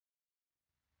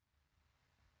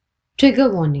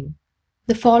Trigger warning.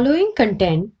 The following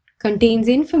content contains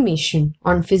information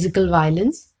on physical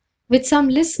violence which some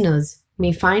listeners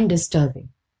may find disturbing.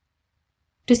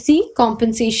 To seek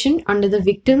compensation under the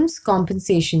Victims'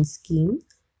 Compensation Scheme,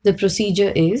 the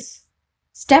procedure is: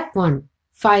 Step 1.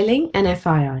 Filing an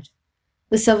FIR.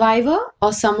 The survivor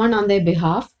or someone on their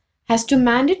behalf has to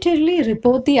mandatorily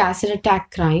report the acid attack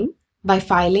crime by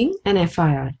filing an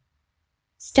FIR.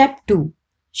 Step 2.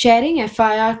 Sharing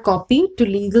FIR copy to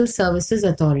Legal Services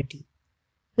Authority.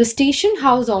 The station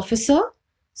house officer,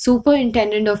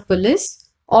 superintendent of police,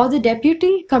 or the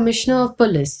deputy commissioner of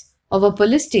police of a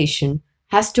police station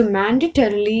has to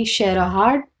mandatorily share a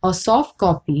hard or soft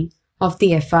copy of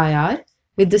the FIR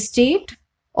with the state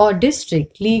or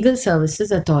district Legal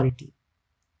Services Authority.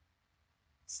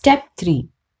 Step 3.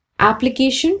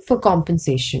 Application for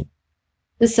compensation.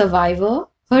 The survivor,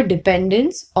 her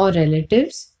dependents or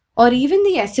relatives, or even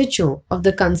the SHO of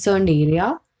the concerned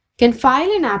area can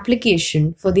file an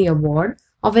application for the award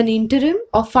of an interim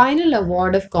or final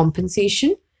award of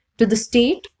compensation to the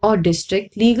state or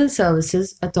district Legal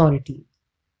Services Authority.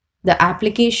 The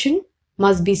application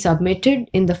must be submitted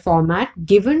in the format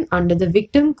given under the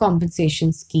Victim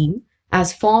Compensation Scheme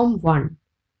as Form 1.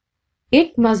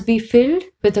 It must be filled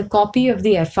with a copy of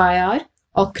the FIR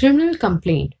or criminal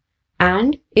complaint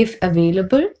and, if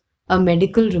available, a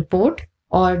medical report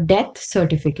or death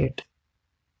certificate.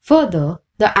 Further,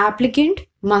 the applicant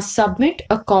must submit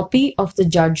a copy of the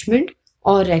judgment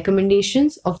or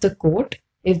recommendations of the court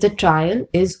if the trial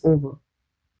is over.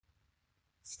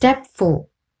 Step 4.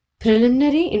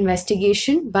 Preliminary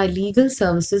investigation by Legal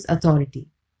Services Authority.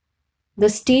 The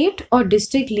state or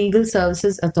district Legal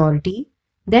Services Authority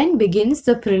then begins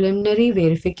the preliminary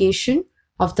verification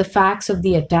of the facts of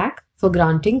the attack for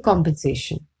granting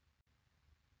compensation.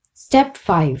 Step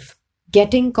 5.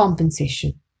 Getting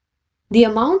compensation. The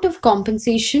amount of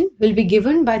compensation will be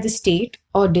given by the state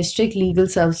or district Legal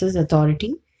Services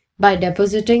Authority by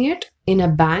depositing it in a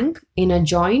bank in a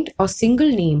joint or single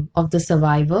name of the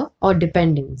survivor or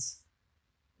dependents.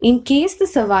 In case the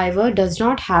survivor does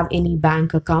not have any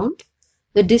bank account,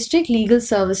 the District Legal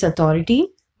Service Authority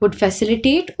would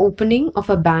facilitate opening of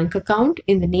a bank account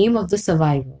in the name of the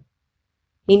survivor.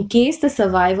 In case the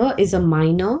survivor is a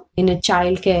minor in a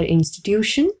child care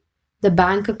institution, the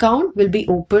bank account will be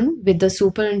opened with the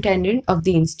superintendent of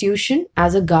the institution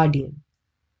as a guardian.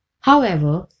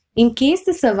 However, in case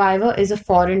the survivor is a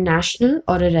foreign national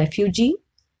or a refugee,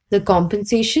 the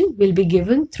compensation will be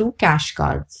given through cash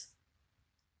cards.